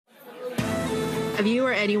Have you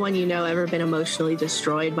or anyone you know ever been emotionally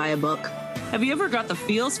destroyed by a book? Have you ever got the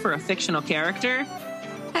feels for a fictional character?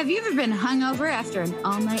 Have you ever been hungover after an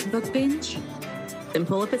all-night book binge? Then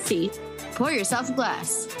pull up a seat, pour yourself a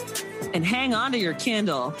glass, and hang on to your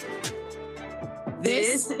Kindle.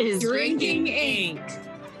 This is Drinking Ink.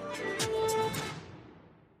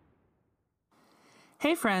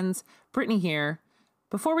 Hey friends, Brittany here.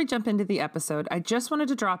 Before we jump into the episode, I just wanted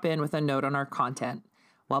to drop in with a note on our content.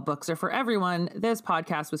 While books are for everyone, this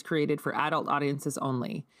podcast was created for adult audiences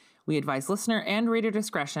only. We advise listener and reader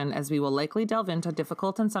discretion as we will likely delve into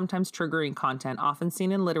difficult and sometimes triggering content often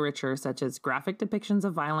seen in literature such as graphic depictions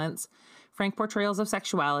of violence, frank portrayals of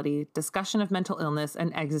sexuality, discussion of mental illness,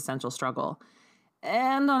 and existential struggle.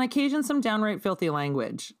 And on occasion, some downright filthy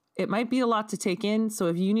language. It might be a lot to take in, so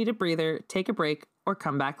if you need a breather, take a break or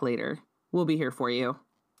come back later. We'll be here for you.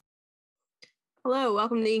 Hello,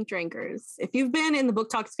 welcome to Ink Drinkers. If you've been in the book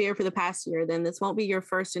talk sphere for the past year, then this won't be your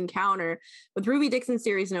first encounter with Ruby Dixon's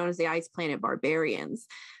series known as the Ice Planet Barbarians.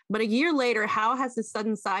 But a year later, how has this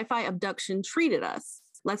sudden sci-fi abduction treated us?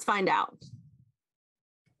 Let's find out.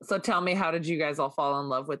 So tell me, how did you guys all fall in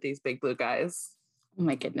love with these big blue guys? Oh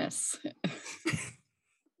my goodness.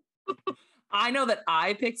 I know that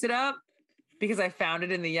I picked it up because I found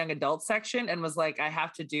it in the young adult section and was like, I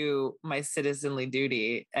have to do my citizenly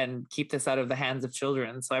duty and keep this out of the hands of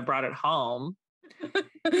children. So I brought it home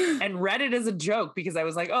and read it as a joke because I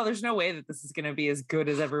was like, oh, there's no way that this is going to be as good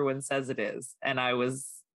as everyone says it is. And I was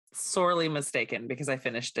sorely mistaken because I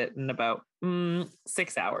finished it in about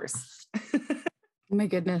 6 hours. Oh my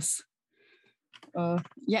goodness.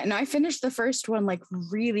 I finished the first one like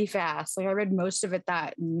really fast. Like I read most of it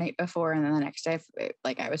that night before, and then the next day,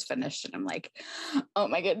 I was finished, and I'm like, oh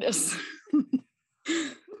my goodness,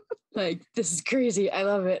 like this is crazy. I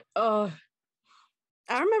love it. Oh,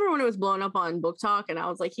 I remember when it was blown up on Book Talk, and I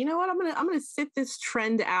was like, you know what, I'm gonna sit this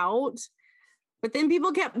trend out. But then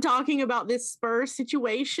people kept talking about this Spur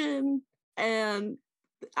situation, and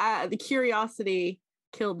the curiosity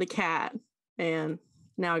killed the cat, and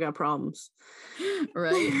now I got problems.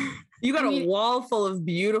 Right? You got a wall full of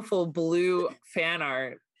beautiful blue fan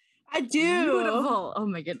art. I do. Beautiful. Oh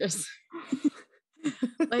my goodness.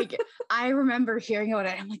 Like I remember hearing about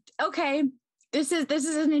it. I'm like, okay, this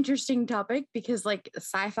is an interesting topic because like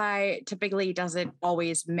sci-fi typically doesn't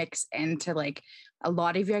always mix into like a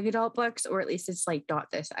lot of young adult books, or at least it's like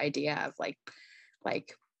not this idea of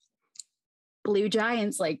like blue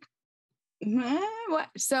giants, like what?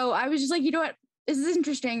 So I was just like, you know what? This is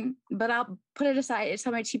interesting, but I'll put it aside. It's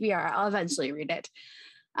on my TBR. I'll eventually read it.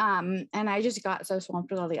 And I just got so swamped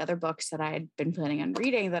with all the other books that I had been planning on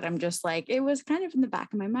reading that I'm just like, it was kind of in the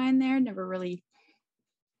back of my mind there. Never really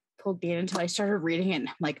pulled me in until I started reading it. And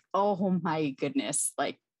I'm like, oh my goodness.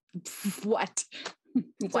 Like, what?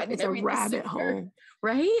 It's a rabbit hole.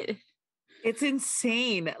 Right? It's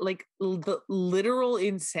insane. Like the literal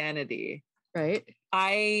insanity. Right.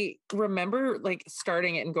 I remember like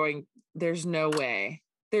starting it and going, there's no way.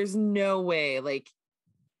 Like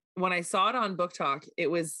when I saw it on Book Talk, I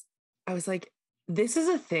was like, this is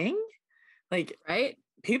a thing? Like, right?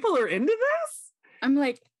 People are into this? I'm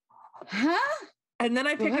like, huh? And then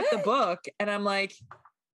I pick up the book and I'm like,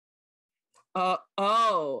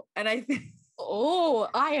 oh. And I think,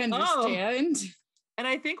 I understand. And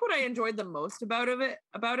I think what I enjoyed the most about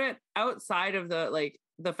it, outside of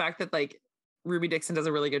the fact that like Ruby Dixon does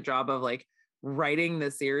a really good job of like writing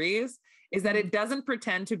the series, is that it doesn't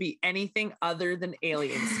pretend to be anything other than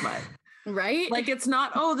alien smut. Right? Like it's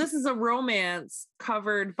not, oh, this is a romance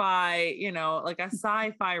covered by, like a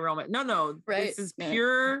sci-fi romance. No, right. This is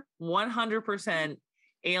pure 100%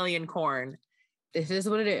 alien corn. This is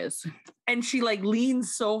what it is. And she like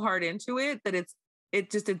leans so hard into it that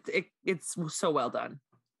it's so well done.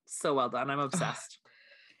 So well done. I'm obsessed.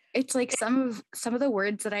 It's like some of the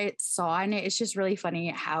words that I saw in it, it's just really funny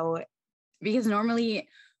how, because normally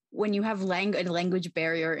when you have a language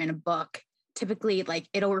barrier in a book, typically like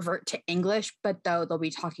it'll revert to English, but they'll be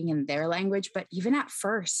talking in their language. But even at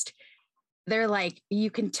first, they're like,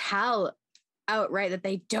 you can tell outright that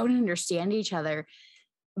they don't understand each other,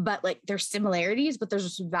 but like there's similarities, but there's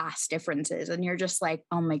just vast differences. And you're just like,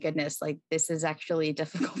 oh my goodness, like this is actually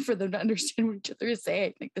difficult for them to understand what each other is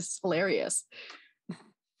saying. Like this is hilarious.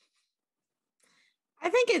 I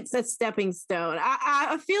think it's a stepping stone.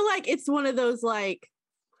 I feel like it's one of those like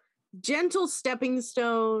gentle stepping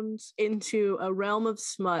stones into a realm of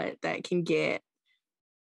smut that can get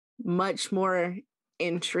much more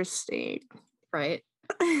interesting. Right.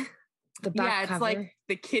 The back it's cover. like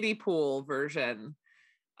the kiddie pool version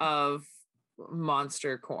of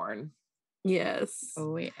monster corn. Yes.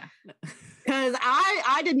 Oh yeah. Because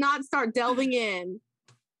I did not start delving in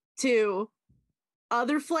to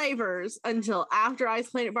other flavors until after Ice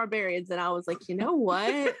Planet Barbarians, and I was like, you know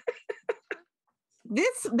what?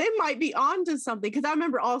 They might be onto something. Because I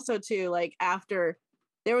remember also too, like after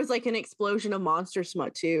there was like an explosion of monster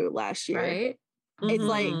smut too last year. Right. It's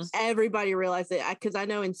like everybody realized it, because I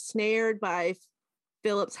know Ensnared by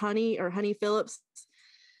Honey Phillips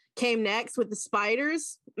came next with the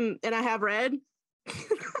spiders, and I have read.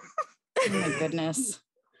 Oh my goodness.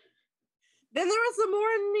 Then there was the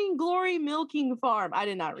Morning Glory Milking Farm. I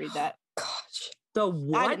did not read that. Gosh. The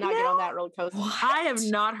what? I did not get on that roller coaster. What? I have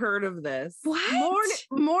not heard of this. What?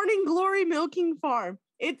 Morning Glory Milking Farm.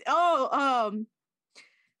 It's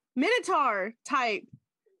Minotaur type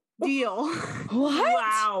deal. What?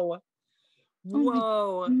 Wow.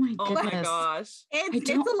 Whoa. Oh my Oh goodness. my gosh. It's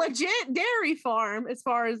a legit dairy farm as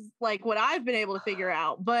far as like what I've been able to figure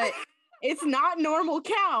out, but it's not normal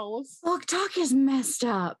cows. Book Talk is messed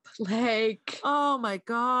up. Like, Oh my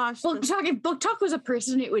gosh. if Book Talk was a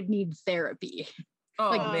person, it would need therapy.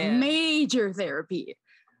 Oh Like man. major therapy.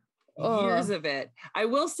 Years of it. I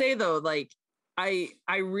will say though, like I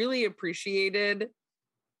really appreciated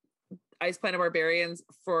Ice Planet Barbarians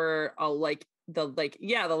for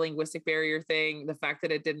the linguistic barrier thing, the fact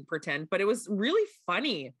that it didn't pretend, but it was really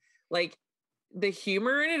funny. Like the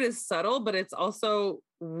humor in it is subtle, but it's also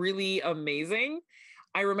really amazing.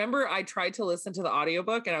 I remember I tried to listen to the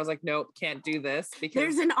audiobook and I was like, nope, can't do this because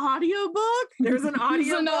There's an audiobook? there's an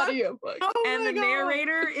audiobook. Oh And the my God.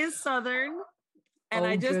 narrator is Southern. And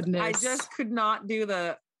I goodness. just could not do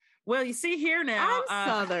the, well, you see here now. I'm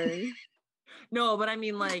Southern. No, but I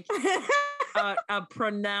mean like a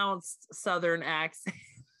pronounced Southern accent.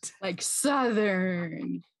 Like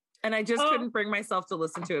Southern. And I just couldn't bring myself to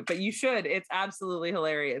listen to it, but you should. It's absolutely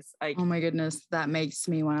hilarious. Like, Oh my goodness, that makes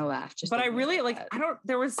me want to laugh. but I really like, that.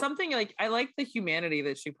 there was something like, I like the humanity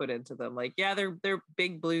that she put into them. Like, yeah, they're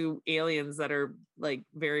big blue aliens that are like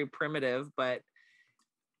very primitive, but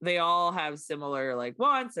they all have similar like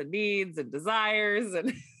wants and needs and desires.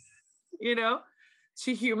 And, you know,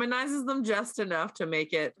 she humanizes them just enough to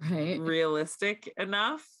make it Right. realistic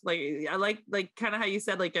enough. Like I like kind of how you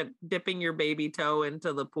said, like dipping your baby toe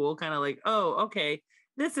into the pool, kind of like, oh, okay,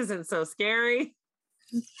 this isn't so scary.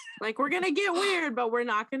 Like, we're gonna get weird, but we're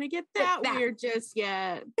not gonna get that weird just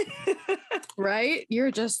yet. Right?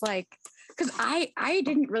 You're just like, because I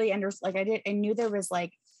didn't really understand. Like I knew there was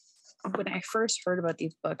like, when I first heard about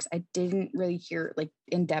these books, I didn't really hear like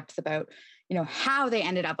in depth about, you know, how they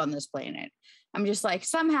ended up on this planet. I'm just like,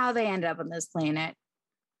 somehow they ended up on this planet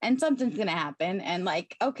and something's going to happen. And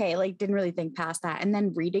like, okay, like didn't really think past that. And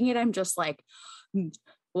then reading it, I'm just like,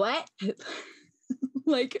 what?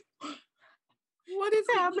 Like, What is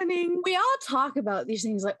happening? we all talk about these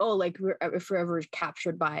things like, oh, like if we're ever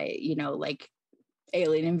captured by, you know, like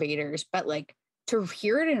alien invaders, but like to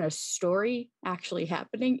hear it in a story actually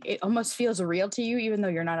happening, it almost feels real to you, even though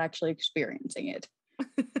you're not actually experiencing it.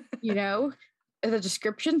 You know, the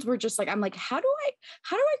descriptions were just like, I'm like, how do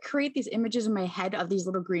I create these images in my head of these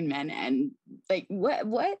little green men? And like, what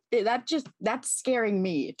that's scaring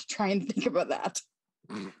me to try and think about that.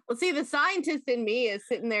 Well, see, the scientist in me is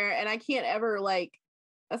sitting there, and I can't ever like.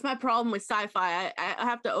 That's my problem with sci-fi. I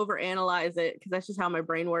have to overanalyze it because that's just how my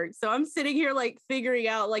brain works. So I'm sitting here like figuring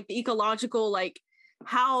out like the ecological, like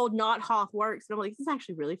how not Hoth works, and I'm like, this is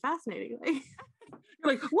actually really fascinating. Like,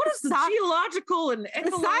 You're like, what is the geological and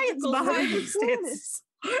ecological behind circumstances?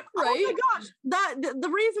 Right? Oh my gosh. The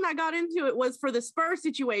reason I got into it was for the Spur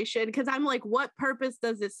situation, because I'm like, what purpose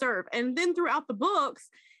does it serve? And then throughout the books,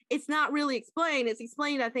 it's not really explained. It's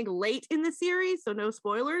explained, I think, late in the series, so no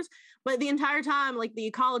spoilers. But the entire time, like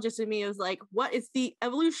the ecologist in me was like, what is the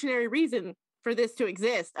evolutionary reason for this to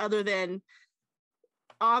exist other than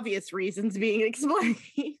obvious reasons being explained?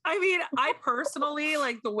 I mean, I personally,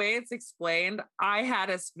 like the way it's explained, I had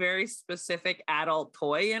a very specific adult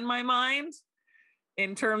toy in my mind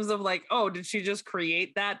in terms of like, oh, did she just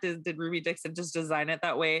create that? Did Ruby Dixon just design it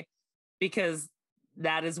that way? Because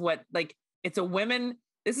that is what, like, it's a women.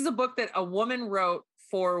 This is a book that a woman wrote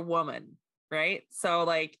for a woman, right? So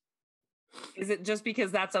like, is it just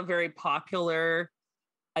because that's a very popular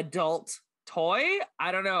adult toy?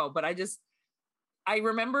 I don't know, but I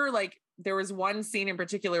remember like there was one scene in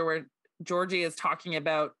particular where Georgie is talking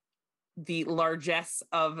about the largesse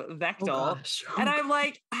of Vectel. And I'm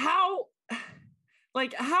like, how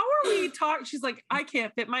are we talking? She's like, I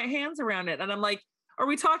can't fit my hands around it. And I'm like, are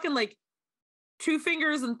we talking like 2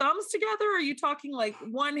 fingers and thumbs together? Are you talking like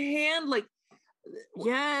one hand? Like,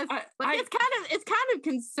 yes, but it's kind of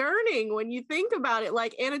concerning when you think about it,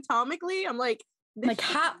 like anatomically. I'm like, This like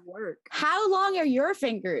doesn't work. how long are your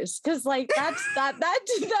fingers? Because like that's a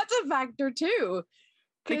factor too.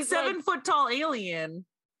 Like 'Cause, 7-foot tall alien.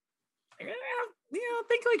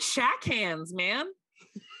 Think like Shaq hands, man.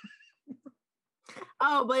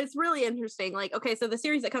 Oh, but it's really interesting. Like, okay, so the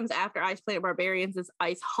series that comes after Ice Planet Barbarians is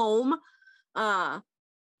Ice Home. And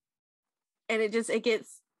it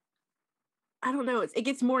gets, I don't know, it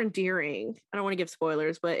gets more endearing. I don't want to give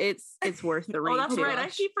spoilers, but it's worth the read. Oh, that's too. right. I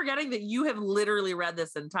keep forgetting that you have literally read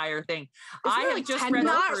this entire thing. Isn't I there, have like, just 10 read the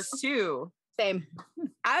books? first two. Same.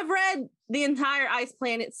 I've read the entire Ice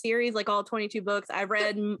Planet series, like all 22 books. I've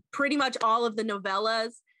read pretty much all of the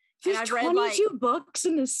novellas. There's I've read 22 books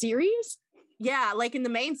in the series? Yeah, like in the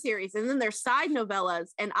main series. And then there's side novellas.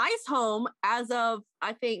 And Ice Home, as of,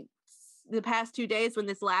 I think, the past 2 days when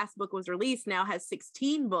this last book was released, now has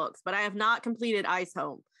 16 books. But I have not completed Ice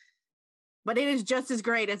Home. But it is just as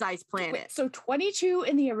great as Ice Planet. Wait, so 22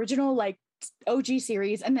 in the original, like, OG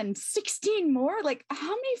series, and then 16 more? Like, how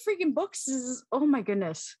many freaking books is... Oh, my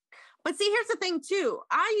goodness. But see, here's the thing, too.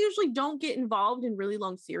 I usually don't get involved in really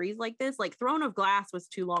long series like this. Like, Throne of Glass was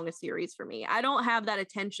too long a series for me. I don't have that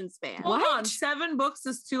attention span. Hold on, 7 books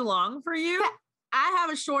is too long for you? I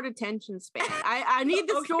have a short attention span. I need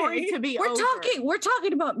the story to be over. We're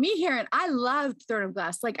talking about me here, and I loved Throne of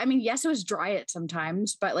Glass. Like, I mean, yes, it was dry at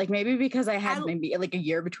sometimes, but like maybe because I had maybe like a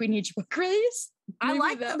year between each book release. I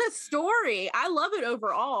like the story. I love it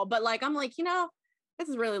overall, but like I'm like, this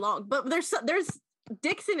is really long. But there's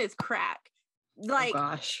Dixon is crack. Like, oh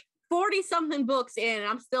gosh, 40 something books in, and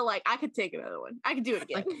I'm still like, I could take another one. I could do it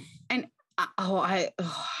again. Like, and I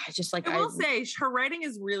just like I will say her writing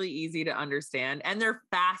is really easy to understand, and they're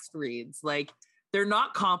fast reads. Like, they're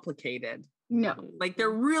not complicated. No, like they're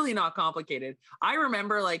really not complicated. I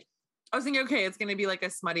remember, like, I was thinking, okay, it's going to be like a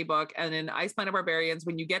smutty book, and in Ice Planet Barbarians,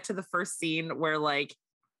 when you get to the first scene where like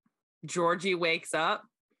Georgie wakes up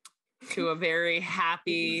to a very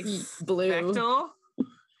happy blue spectacle.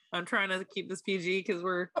 I'm trying to keep this PG because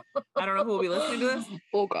I don't know who will be listening to this.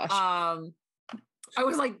 Oh gosh. I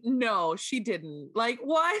was like, no, she didn't. Like,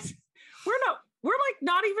 what? We're like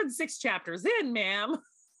not even 6 chapters in, ma'am.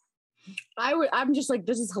 I'm just like,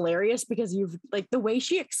 this is hilarious because you've like the way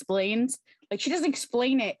she explains, like she doesn't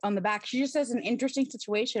explain it on the back. She just says an interesting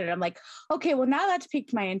situation. And I'm like, okay, well now that's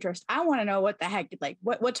piqued my interest. I want to know what the heck, like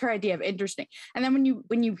what's her idea of interesting. And then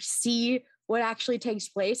when you see what actually takes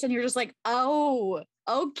place and you're just like, oh,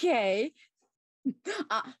 okay.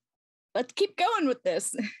 Let's keep going with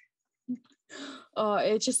this.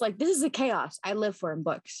 It's just like, this is the chaos I live for in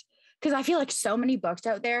books. Because I feel like so many books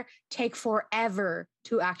out there take forever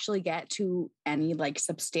to actually get to any like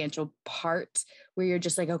substantial part where you're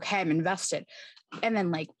just like, okay, I'm invested. And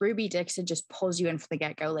then like Ruby Dixon just pulls you in from the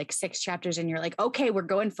get-go, like 6 chapters, and you're like, okay, we're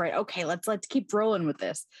going for it. Okay, let's keep rolling with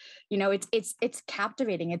this. It's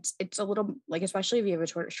captivating. It's a little like, especially if you have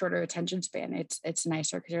a shorter attention span, it's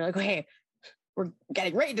nicer because you're like, okay, we're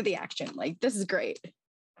getting right into the action. Like, this is great.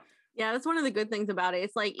 Yeah, that's one of the good things about it.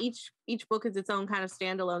 It's like each book is its own kind of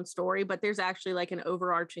standalone story, but there's actually like an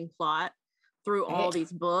overarching plot through all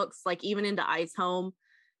these books. Like even into Ice Home,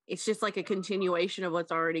 it's just like a continuation of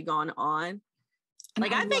what's already gone on.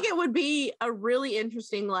 Like I think it would be a really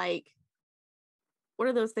interesting, like, what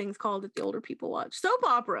are those things called that the older people watch? Soap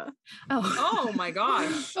opera. Oh my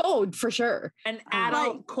gosh. Oh, for sure. An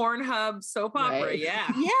adult corn hub soap opera. Right.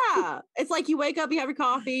 Yeah. Yeah. It's like you wake up, you have your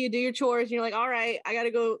coffee, you do your chores, and you're like, all right, I got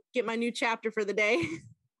to go get my new chapter for the day.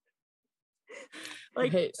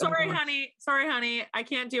 Like, sorry, honey. I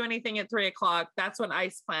can't do anything at 3:00. That's when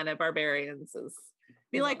Ice Planet Barbarians is.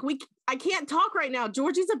 Be like, I can't talk right now.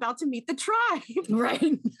 Georgie's about to meet the tribe.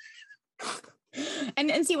 Right.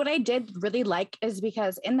 And see, what I did really like is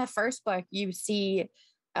because in the first book, you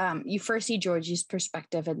first see Georgie's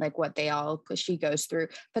perspective and like what she goes through.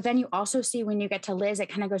 But then you also see when you get to Liz, it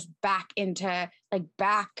kind of goes back in time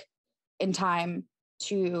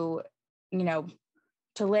to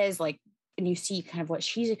Liz, like, and you see kind of what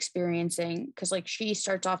she's experiencing. Cause like she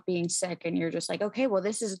starts off being sick and you're just like, okay, well,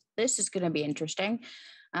 this is going to be interesting.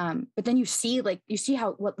 But then you see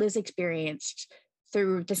what Liz experienced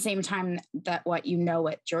through the same time that what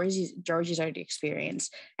Georgie's already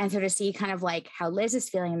experienced. And so to see kind of like how Liz is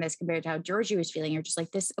feeling in this compared to how Georgie was feeling, you're just like,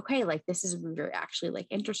 this, okay, like this is very actually like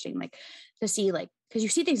interesting, like to see, like, because you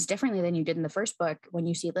see things differently than you did in the first book when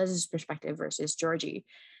you see Liz's perspective versus Georgie.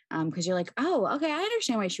 Because you're like, oh, okay, I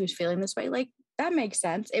understand why she was feeling this way. Like, that makes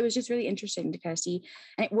sense. It was just really interesting to kind of see.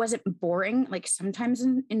 And it wasn't boring. Like sometimes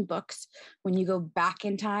in books, when you go back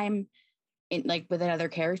in time, like with another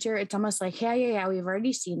character, it's almost like, yeah, we've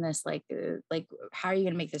already seen this. Like how are you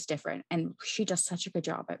going to make this different? And she does such a good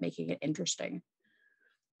job at making it interesting.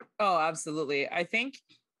 Oh, absolutely. I think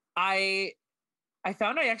I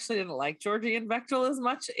found I actually didn't like Georgian Vectel as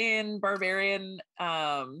much in Barbarian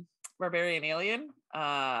Alien.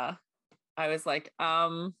 I was like,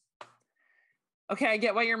 okay, I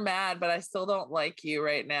get why you're mad, but I still don't like you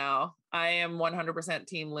right now. I am 100%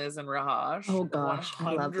 team Liz and Rahash. Oh gosh,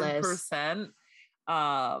 I love Liz. 100%.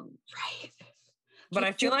 Right. But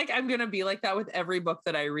I feel like I'm going to be like that with every book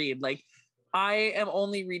that I read. Like, I am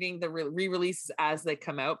only reading the re-releases as they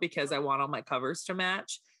come out because I want all my covers to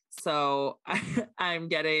match. So I'm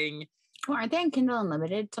getting... Oh, aren't they on Kindle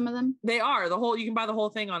Unlimited, some of them? They are. You can buy the whole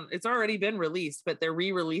thing on... It's already been released, but they're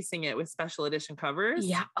re-releasing it with special edition covers.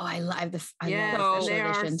 Yeah. Oh, I love the special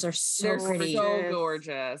editions. They're so pretty. So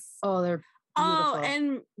gorgeous. Oh, they're beautiful. Oh,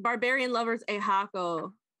 and Barbarian Lovers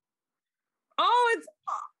Ahako. Oh,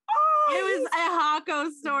 it was a Hako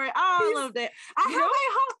story. Oh, I loved it. I have him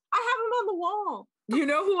on the wall. You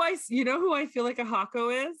know who I feel like a Hako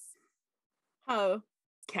is? Oh,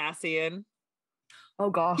 Cassian. Oh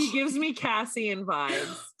gosh, he gives me Cassian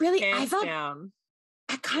vibes. Really, I thought down.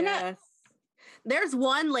 I kind of. Yes. There's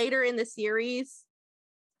one later in the series.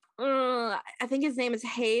 I think his name is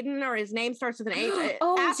Hayden, or his name starts with an H.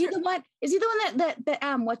 Is he the one? Is he the one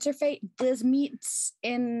that what's her fate Liz meets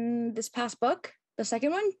in this past book? The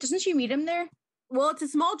second one? Doesn't she meet him there? Well, it's a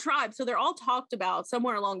small tribe, so they're all talked about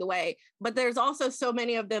somewhere along the way. But there's also so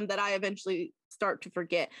many of them that I eventually start to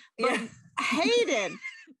forget. But Hayden,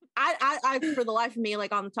 I for the life of me,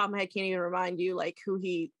 like on the top of my head, can't even remind you like who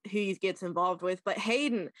he gets involved with. But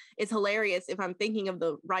Hayden is hilarious if I'm thinking of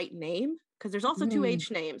the right name, because there's also two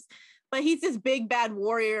H names. But he's this big bad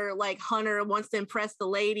warrior, like hunter, wants to impress the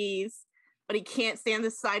ladies, but he can't stand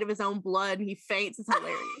the sight of his own blood, and he faints. It's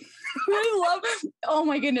hilarious. I love it. Oh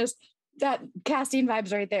my goodness, that casting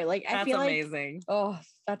vibes right there. Like, that's I feel amazing. Oh,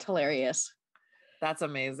 that's hilarious. That's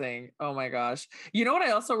amazing. Oh my gosh. You know what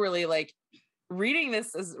I also really like reading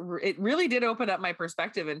this is it really did open up my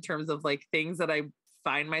perspective in terms of like things that I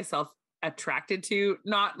find myself attracted to,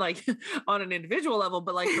 not like on an individual level,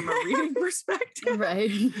 but like from a reading perspective. Right.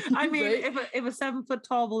 I mean, if a 7 foot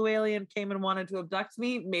tall blue alien came and wanted to abduct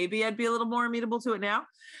me, maybe I'd be a little more amenable to it now.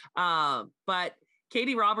 But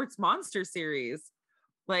Katie Roberts' monster series,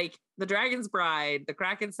 like The Dragon's Bride, The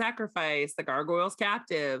Kraken's Sacrifice, The Gargoyle's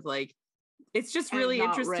Captive, like it's just really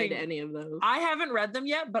interesting. Read any of those? I haven't read them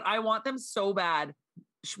yet, but I want them so bad.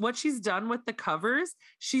 What she's done with the covers,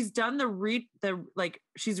 she's done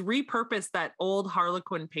she's repurposed that old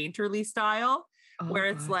Harlequin painterly style, where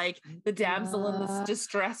it's like the damsel in the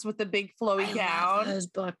distress with the big flowy gown, those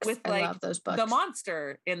books. with I love those books. The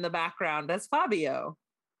monster in the background as Fabio.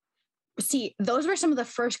 See, those were some of the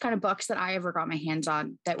first kind of books that I ever got my hands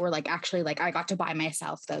on that were like actually like I got to buy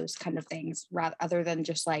myself those kind of things rather other than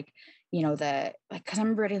just like, you know, because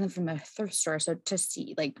I'm reading them from a thrift store. So to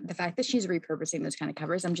see like the fact that she's repurposing those kind of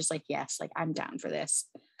covers, I'm just like, yes, like I'm down for this.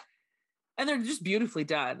 And they're just beautifully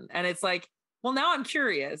done. And it's like, well, now I'm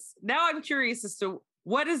curious. Now I'm curious as to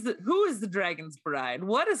who is the Dragon's Bride?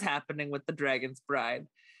 What is happening with the Dragon's Bride?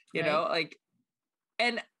 You know, like,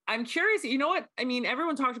 and I'm curious, you know what? I mean,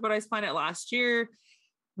 everyone talked about Ice Planet last year.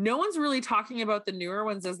 No one's really talking about the newer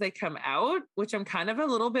ones as they come out, which I'm kind of a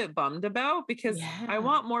little bit bummed about because I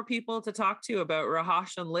want more people to talk to about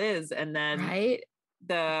Rahash and Liz. And then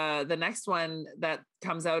the next one that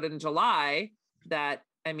comes out in July that,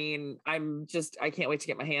 I mean, I can't wait to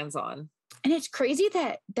get my hands on. And it's crazy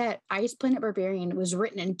that Ice Planet Barbarian was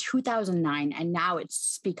written in 2009 and now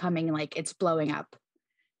it's becoming like it's blowing up.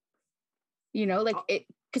 You know, like it,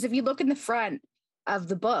 because if you look in the front of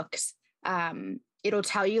the books, it'll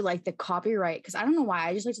tell you like the copyright. Because I don't know why,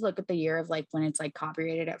 I just like to look at the year of like when it's like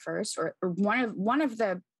copyrighted at first, or one of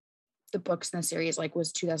the books in the series like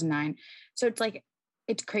was 2009. So it's like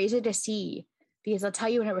it's crazy to see because I'll tell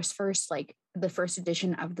you when it was first like the first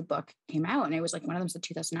edition of the book came out, and it was like one of them said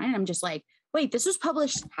 2009, and I'm just like, wait, this was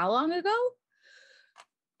published how long ago?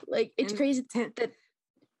 Like it's crazy that.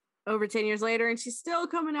 Over 10 years later, and she's still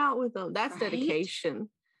coming out with them. That's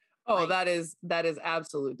dedication. Oh, that is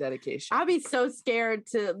absolute dedication. I'd be so scared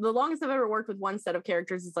the longest I've ever worked with one set of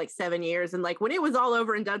characters is like 7 years. And like when it was all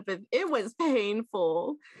over and done with, it was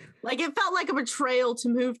painful. Like it felt like a betrayal to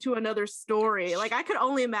move to another story. Like I could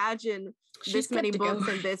only imagine this many books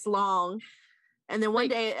and this long. And then one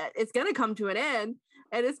day it's going to come to an end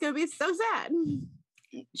and it's going to be so sad.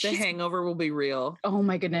 The hangover will be real. Oh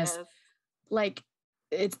my goodness. Yes. Like,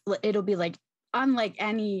 it'll be like unlike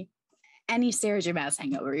any Sarah J. Maas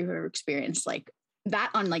hangover you've ever experienced, like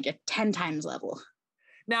that on like a 10 times level.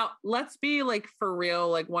 Now let's be like for real,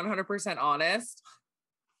 like 100% honest.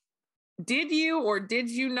 Did you or did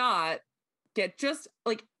you not get just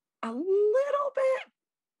like a little bit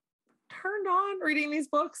turned on reading these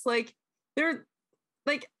books. Like they're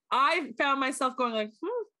like, I found myself going like,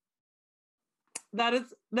 that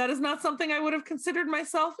is not something I would have considered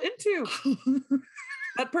myself into.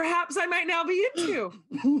 That perhaps I might now be into.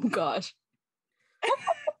 Oh gosh.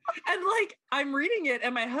 And like, I'm reading it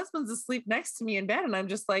and my husband's asleep next to me in bed. And I'm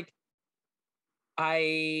just like,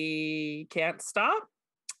 I can't stop,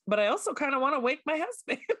 but I also kind of want to wake my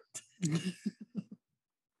husband.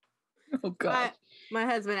 Oh god. My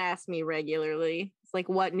husband asks me regularly, it's like,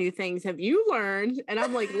 what new things have you learned? And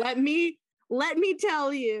I'm like, let me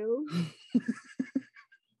tell you.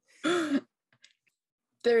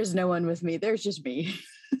 There is no one with me. There's just me.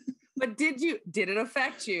 But did it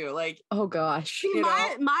affect you? Like, oh gosh.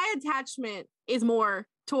 My attachment is more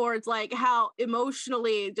towards like how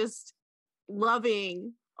emotionally just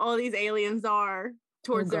loving all these aliens are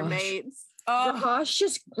towards their mates. Rahash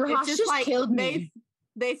just like, killed me.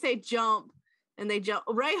 They say jump and they jump.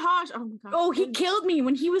 Rahash, oh my god. Oh, he killed me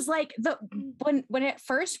when he was like when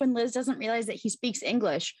Liz doesn't realize that he speaks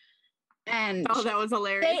English. And that was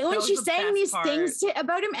hilarious. When she's saying these things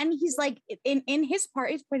about him, and he's like, in his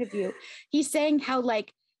point of view, he's saying how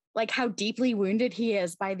like how deeply wounded he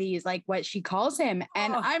is by these, like what she calls him.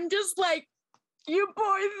 And I'm just like, you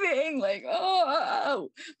poor thing, like, oh.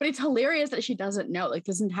 But it's hilarious that she doesn't know, like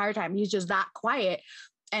this entire time he's just that quiet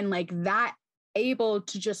and like that able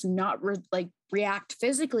to just not react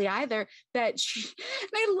physically either. And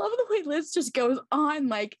I love the way Liz just goes on,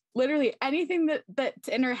 like literally anything that's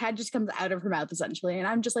in her head just comes out of her mouth essentially. And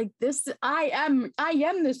I'm just like, I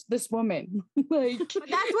am this woman. Like, but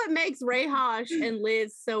that's what makes Rahash and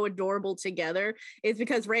Liz so adorable together, is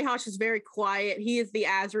because Rahash is very quiet. He is the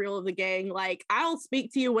Azrael of the gang. Like, I'll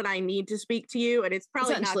speak to you when I need to speak to you, and it's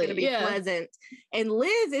probably not going to be pleasant. And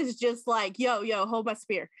Liz is just like, yo, hold my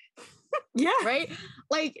spear. Yeah. Right.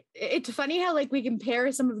 Like, it's funny how like we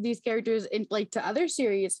compare some of these characters in like to other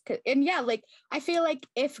series. And yeah, like I feel like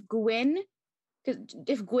if Gwyn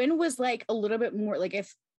was like a little bit more like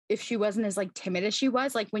if she wasn't as like timid as she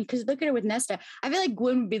was, like because look at her with Nesta, I feel like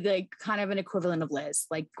Gwyn would be like kind of an equivalent of Liz,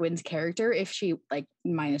 like Gwyn's character, if she like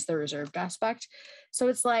minus the reserved aspect. So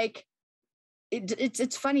it's like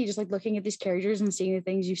it's funny just like looking at these characters and seeing the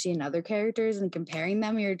things you see in other characters and comparing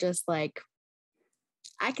them. You're just like,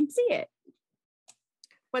 I can see it.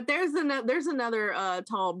 But there's another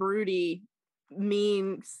tall, broody,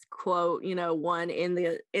 mean quote, one in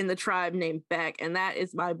the tribe named Beck, and that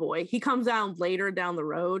is my boy. He comes down later down the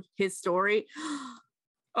road, his story.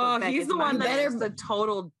 He's the one that's the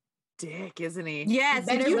total dick, isn't he? Yes,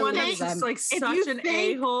 if you think that's just like such an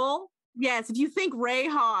a-hole. Yes, if you think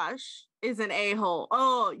Rahash is an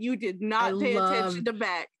a-hole, you did not pay attention to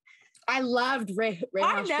Beck. I loved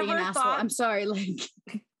Rahash being an asshole. I'm sorry, like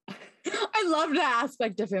I love that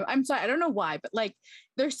aspect of him. I'm sorry, I don't know why, but like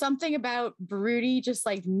there's something about broody, just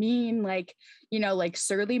like mean, like like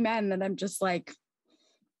surly men that I'm just like.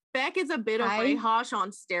 Beck is a bit of Rahash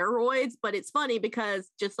on steroids, but it's funny because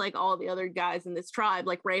just like all the other guys in this tribe,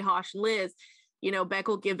 like Rahash and Liz, Beck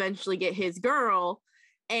will eventually get his girl,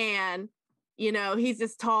 and he's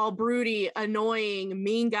this tall, broody, annoying,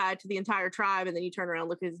 mean guy to the entire tribe. And then you turn around,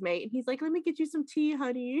 look at his mate, and he's like, let me get you some tea,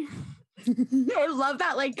 honey. I love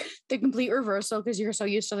that, like the complete reversal, because you're so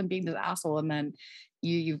used to them being this asshole, and then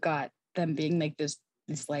you've got them being like this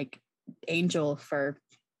like angel for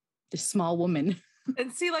this small woman.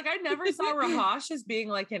 And see, like I never saw Rahash as being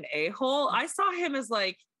like an a-hole. I saw him as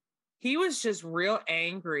like he was just real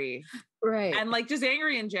angry. Right. And like just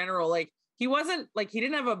angry in general. Like he wasn't like, he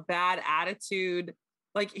didn't have a bad attitude.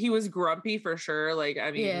 Like he was grumpy for sure. Like,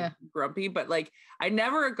 I mean, grumpy, but like I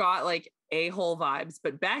never got like a-hole vibes.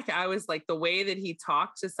 But Beck, I was like, the way that he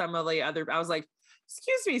talked to some of the other, I was like,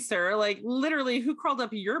 excuse me, sir, like literally who crawled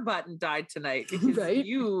up your butt and died tonight? Because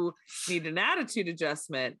you need an attitude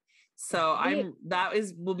adjustment. So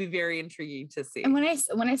will be very intriguing to see. And when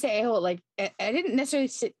I say a-hole, like I didn't necessarily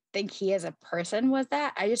think he as a person was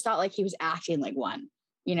that. I just thought like he was acting like one,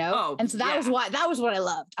 and so that was what I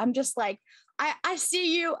loved. I'm just like, I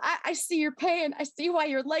see you, I see your pain, I see why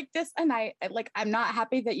you're like this, and I'm not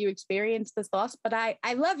happy that you experienced this loss, but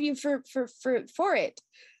I love you for it.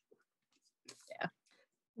 Yeah,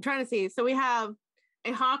 I'm trying to see. So we have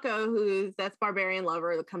a Hako that's Barbarian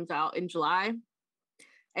Lover that comes out in July.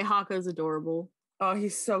 A Hako's adorable. Oh,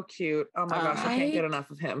 he's so cute. Oh my gosh, I can't get enough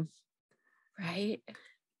of him. Right.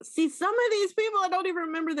 See, some of these people, I don't even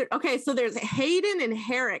remember their. Okay, so there's Hayden and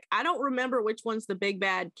Herrick. I don't remember which one's the big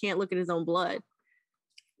bad, can't look at his own blood.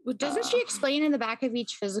 Well, doesn't she explain in the back of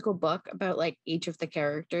each physical book about like each of the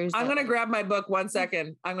characters? I'm going to grab my book 1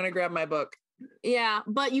 second. I'm going to grab my book. Yeah,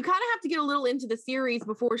 but you kind of have to get a little into the series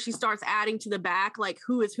before she starts adding to the back, like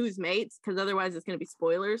who is whose mates, because otherwise it's going to be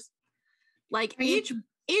spoilers. Like each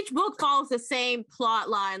book follows the same plot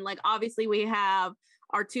line. Like obviously we have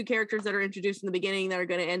our two characters that are introduced in the beginning that are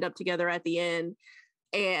going to end up together at the end,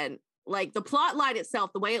 and like the plot line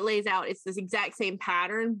itself, the way it lays out, it's this exact same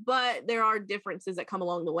pattern, but there are differences that come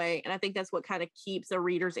along the way, and I think that's what kind of keeps a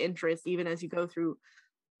reader's interest even as you go through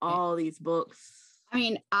all these books. I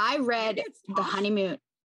mean, I read the honeymoon.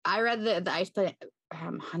 I read the Ice Planet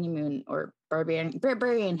honeymoon or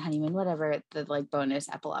barbarian honeymoon, whatever the like bonus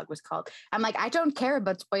epilogue was called. I'm like, I don't care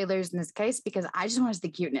about spoilers in this case because I just want the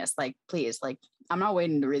cuteness. Like, please, like, I'm not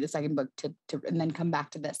waiting to read the second book to and then come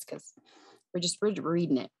back to this because we're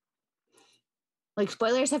reading it. Like,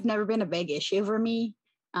 spoilers have never been a big issue for me.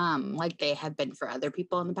 Like they have been for other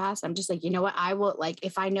people in the past. I'm just like, you know what? I will, like,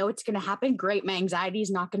 if I know it's going to happen, great. My anxiety is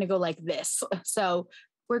not going to go like this. So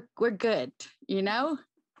we're good, you know?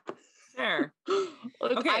 Sure.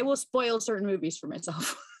 Like, okay. I will spoil certain movies for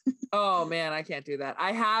myself. Oh man, I can't do that.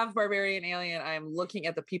 I have Barbarian Alien. I'm looking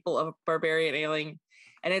at the people of Barbarian Alien,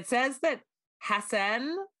 and it says that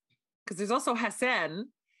Hassan, because there's also Hassan.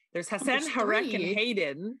 There's Hassan, Harek, and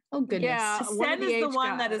Hayden. Oh goodness. Yeah, Hassan is the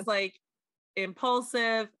one that is like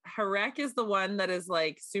impulsive. Harek is the one that is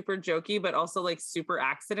like super jokey, but also like super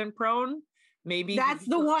accident prone. Maybe that's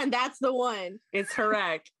the one. That's the one. It's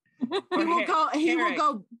Harek.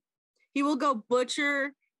 He will go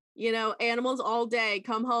butcher, you know, animals all day,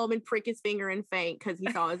 come home and prick his finger and faint because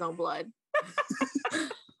he saw his own blood.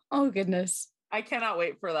 Oh goodness. I cannot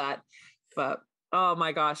wait for that. But oh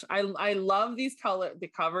my gosh, I love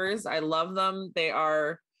the covers. I love them.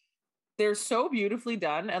 They're so beautifully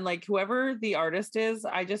done. And like whoever the artist is,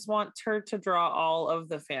 I just want her to draw all of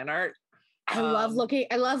the fan art. I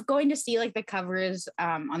love going to see like the covers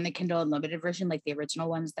on the Kindle Unlimited version, like the original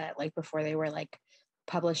ones that like before they were like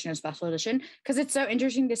published in a special edition, because it's so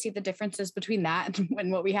interesting to see the differences between that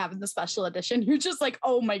and what we have in the special edition. You're just like,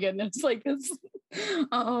 oh my goodness, like this.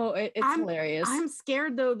 It's hilarious. I'm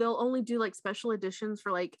scared though they'll only do like special editions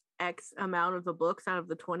for like X amount of the books out of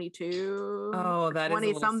the 22. Oh, that 20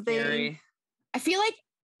 is a something. Scary. I feel like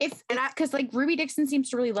because like Ruby Dixon seems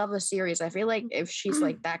to really love the series. I feel like if she's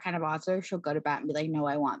like that kind of author, she'll go to bat and be like, no,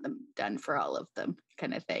 I want them done for all of them,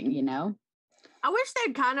 kind of thing, you know? I wish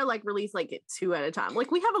they'd kind of like release like 2 at a time. Like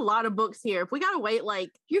we have a lot of books here. If we gotta wait like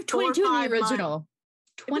you have 22 in the original.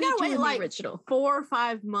 22 in the original. 4 or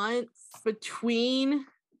 5 months between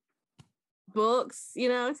books, you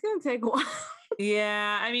know, it's gonna take a while.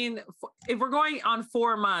 Yeah, I mean, if we're going on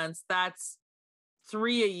 4 months, that's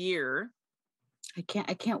 3 a year. I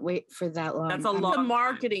can't wait for that long. That's a long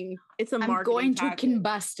marketing. It's a marketing. I'm going to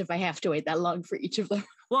combust if I have to wait that long for each of them.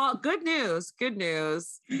 Well, good news. Good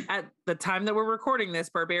news. At the time that we're recording this,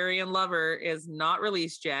 Barbarian Lover is not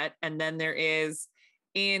released yet. And then there is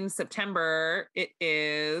in September, it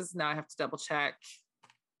is, now I have to double check.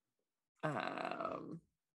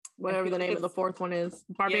 Whatever the name of the fourth one is.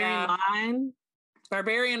 Barbarian Mine.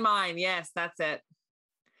 Barbarian Mine. Yes, that's it.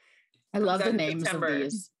 I love the names of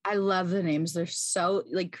these. I love the names. They're so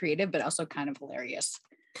like creative, but also kind of hilarious.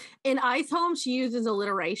 In Ice Home, she uses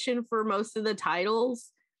alliteration for most of the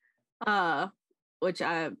titles, which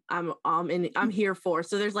I'm here for.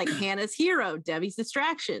 So there's like Hannah's Hero, Debbie's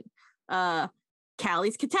Distraction,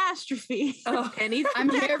 Callie's Catastrophe. Penny's I'm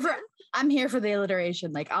here for the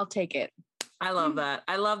alliteration. Like I'll take it. I love that.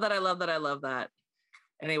 I love that.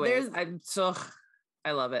 Anyways,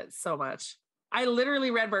 I love it so much. I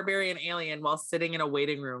literally read Barbarian Alien while sitting in a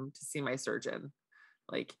waiting room to see my surgeon,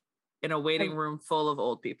 like in a waiting room full of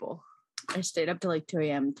old people. I stayed up till like 2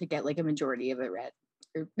 a.m. to get like a majority of it read.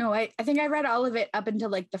 No, I think I read all of it up until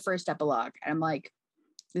like the first epilogue. And I'm like,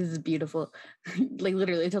 this is beautiful. Like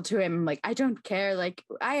literally till 2 a.m. I'm like, I don't care. Like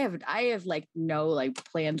I have like no like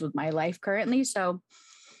plans with my life currently. So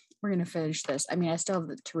we're going to finish this. I mean, I still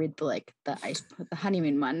have to read the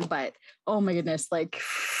honeymoon one, but oh my goodness, like,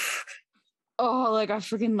 oh, like I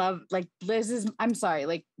freaking love like I'm sorry,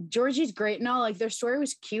 like Georgie's great and all, like their story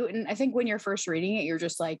was cute. And I think when you're first reading it, you're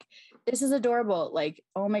just like, this is adorable. Like,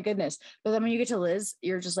 oh my goodness. But then when you get to Liz,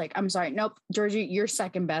 you're just like, I'm sorry. Nope. Georgie, you're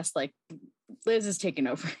second best. Like Liz is taking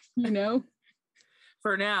over, you know?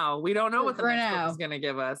 For now, we don't know what the next book is going to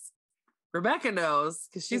give us. Rebecca knows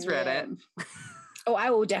because she's read it. Oh,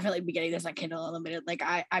 I will definitely be getting this on Kindle Unlimited. Like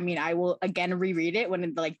I mean, I will again reread it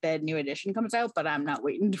when like the new edition comes out, but I'm not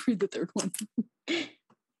waiting to read the third one.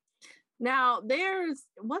 Now,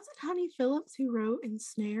 was it Honey Phillips who wrote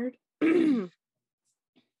Ensnared? I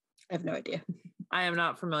have no idea. I am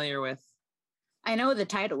not familiar with. I know the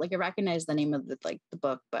title, like I recognize the name of the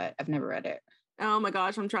book, but I've never read it. Oh my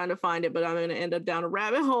gosh, I'm trying to find it, but I'm going to end up down a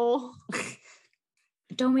rabbit hole.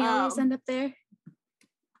 Don't we always end up there?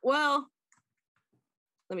 Well,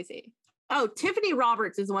 let me see. Oh, Tiffany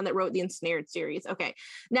Roberts is the one that wrote the Ensnared series. Okay.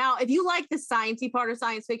 Now, if you like the sciencey part of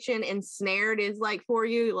science fiction, Ensnared is like for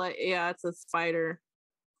you. Like, yeah, it's a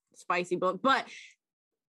spicy book, but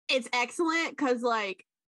it's excellent because like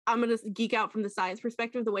I'm gonna geek out from the science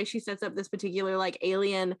perspective. The way she sets up this particular like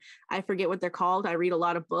alien, I forget what they're called. I read a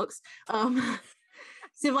lot of books.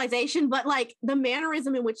 Civilization, but like the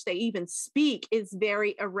mannerism in which they even speak is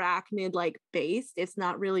very arachnid like based. It's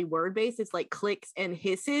not really word based. It's like clicks and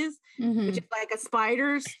hisses, which is like a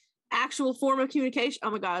spider's actual form of communication.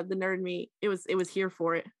 Oh my god, the nerd me. It was here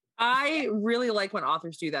for it. I really like when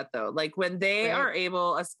authors do that though. Like when they are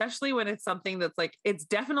able, especially when it's something that's like, it's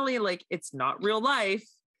definitely like, it's not real life,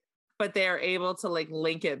 but they're able to like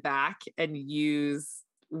link it back and use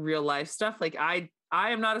real life stuff. Like I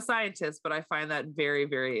am not a scientist, but I find that very,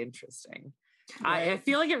 very interesting. I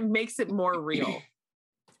feel like it makes it more real.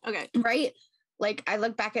 Okay. Right? Like I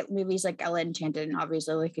look back at movies like Ella Enchanted, and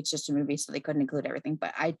obviously like it's just a movie, so they couldn't include everything.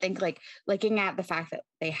 But I think like looking at the fact that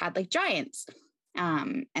they had like giants,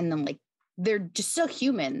 and then like they're just still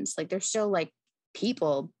humans, like they're still like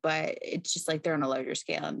people, but it's just like they're on a larger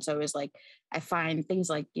scale. And so it was like I find things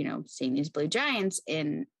like, you know, seeing these blue giants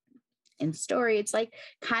in story, it's like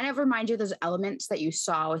kind of reminds you of those elements that you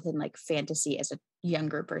saw within like fantasy as a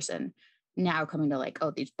younger person, now coming to like,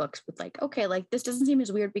 oh, these books with like, okay, like this doesn't seem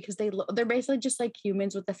as weird because they're basically just like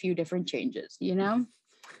humans with a few different changes, you know?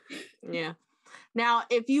 Yeah. Now,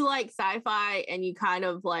 if you like sci-fi and you kind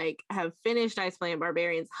of like have finished Ice Planet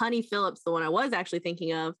Barbarians, Honey Phillips, the one I was actually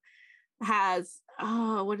thinking of, has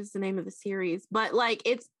what is the name of the series? But like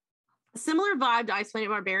it's a similar vibe to Ice Planet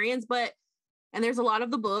Barbarians, and there's a lot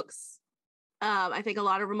of the books. I think a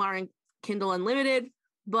lot of them are in Kindle Unlimited,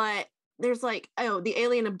 but there's like, the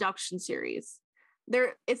Alien Abduction series.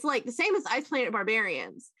 It's like the same as Ice Planet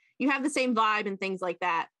Barbarians. You have the same vibe and things like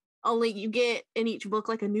that. Only you get in each book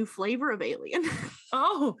like a new flavor of alien.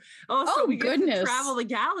 So we get to travel the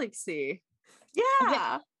galaxy.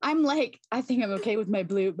 Yeah. I'm like, I think I'm okay with my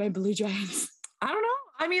blue giants. I don't know.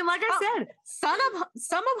 I mean, like I said, some of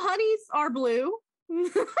Honey's are blue.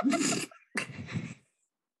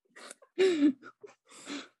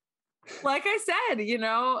 Like I said, you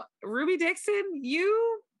know, Ruby Dixon,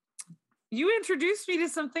 you introduced me to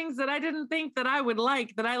some things that I didn't think that I would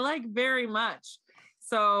like, that I like very much.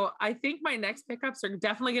 So I think my next pickups are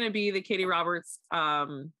definitely going to be the Katie Roberts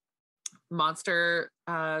monster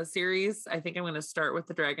series. I think I'm going to start with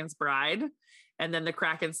the Dragon's Bride, and then the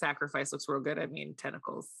Kraken Sacrifice looks real good. I mean,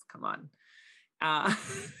 tentacles, come on. I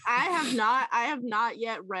have not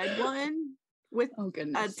yet read one with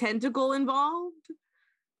a tentacle involved.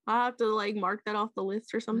 I'll have to like mark that off the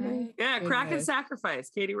list or something. Yeah, Kraken Sacrifice,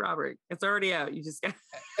 Katie Robert. It's already out. You just got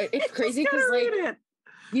it's crazy because like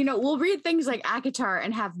you know, we'll read things like ACOTAR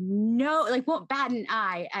and have won't bat an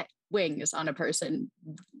eye at wings on a person,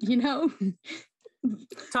 you know?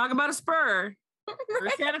 Talk about a spur or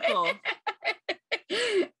a tentacle.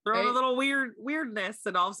 Throw a little weirdness,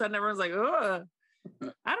 and all of a sudden everyone's like, ugh.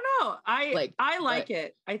 I don't know. I like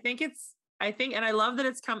it. I think, and I love that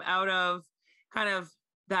it's come out of kind of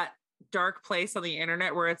that dark place on the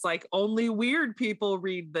internet where it's like only weird people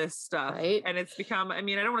read this stuff. Right. And it's become, I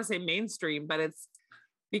mean, I don't want to say mainstream, but it's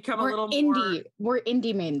become a little indie. We're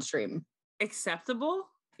indie mainstream. Acceptable,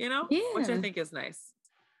 you know? Yeah. Which I think is nice.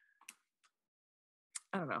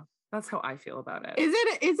 I don't know. That's how I feel about it. Is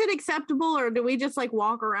it acceptable, or do we just like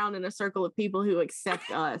walk around in a circle of people who accept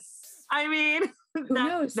us? I mean, who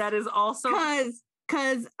knows? That is also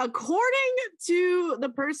because according to the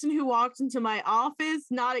person who walked into my office,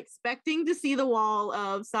 not expecting to see the wall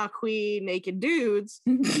of Sakui naked dudes,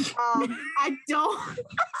 I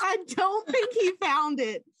don't think he found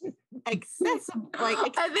it accessible.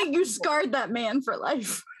 Like, I think you scarred that man for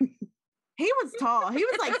life. He was tall. He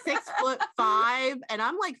was like 6'5", and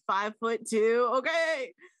I'm like 5'2".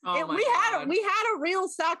 Okay, we had a real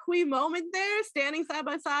Sakui moment there, standing side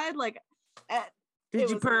by side. Like, did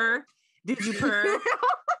you purr? Did you purr?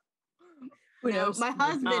 Who knows? My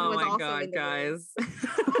husband was also. Oh my god, guys!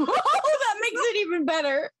 That makes it even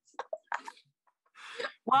better.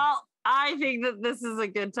 Well, I think that this is a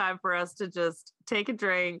good time for us to just take a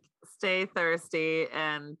drink, stay thirsty,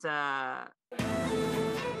 and.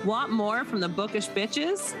 Want more from the bookish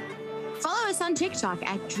bitches? Follow us on TikTok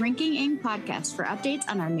at Drinking Ink Podcast for updates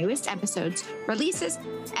on our newest episodes, releases,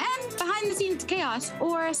 and behind the scenes chaos,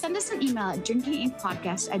 or send us an email at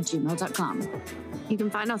drinkinginkpodcast@gmail.com. You can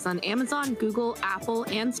find us on Amazon, Google, Apple,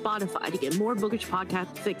 and Spotify to get more Bookish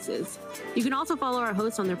podcast fixes. You can also follow our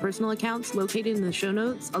hosts on their personal accounts located in the show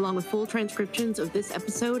notes, along with full transcriptions of this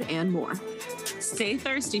episode and more. Stay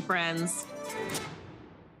thirsty, friends.